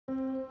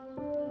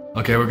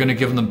Okay, we're gonna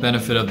give them the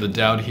benefit of the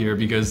doubt here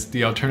because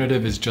the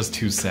alternative is just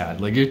too sad.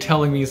 Like, you're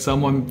telling me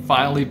someone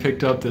finally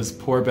picked up this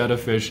poor betta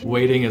fish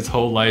waiting its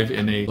whole life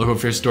in a local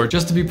fish store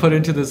just to be put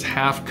into this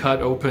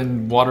half-cut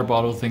open water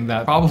bottle thing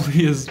that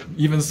probably is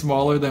even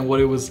smaller than what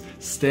it was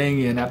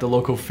staying in at the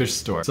local fish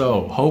store.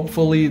 So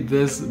hopefully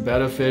this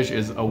betta fish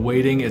is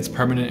awaiting its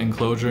permanent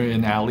enclosure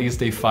in at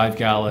least a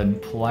 5-gallon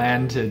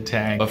planted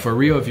tank. But for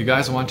real, if you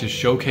guys want to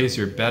showcase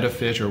your betta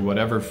fish or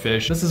whatever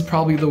fish, this is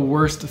probably the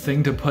worst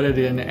thing to put it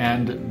in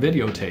and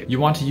videotape. You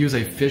want to use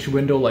a fish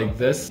window like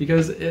this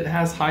because it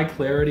has high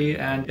clarity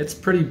and it's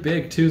pretty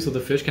big too, so the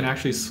fish can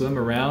actually swim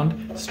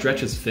around,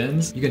 stretch its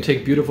fins. You can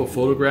take beautiful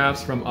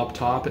photographs from up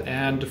top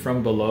and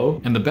from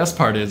below. And the best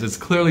part is it's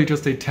clearly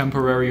just a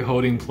temporary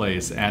holding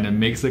place and it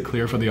makes it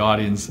clear for the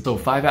audience. So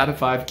 5 out of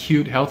 5,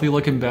 cute, healthy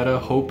looking betta.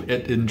 Hope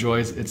it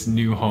enjoys its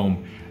new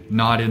home,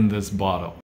 not in this bottle.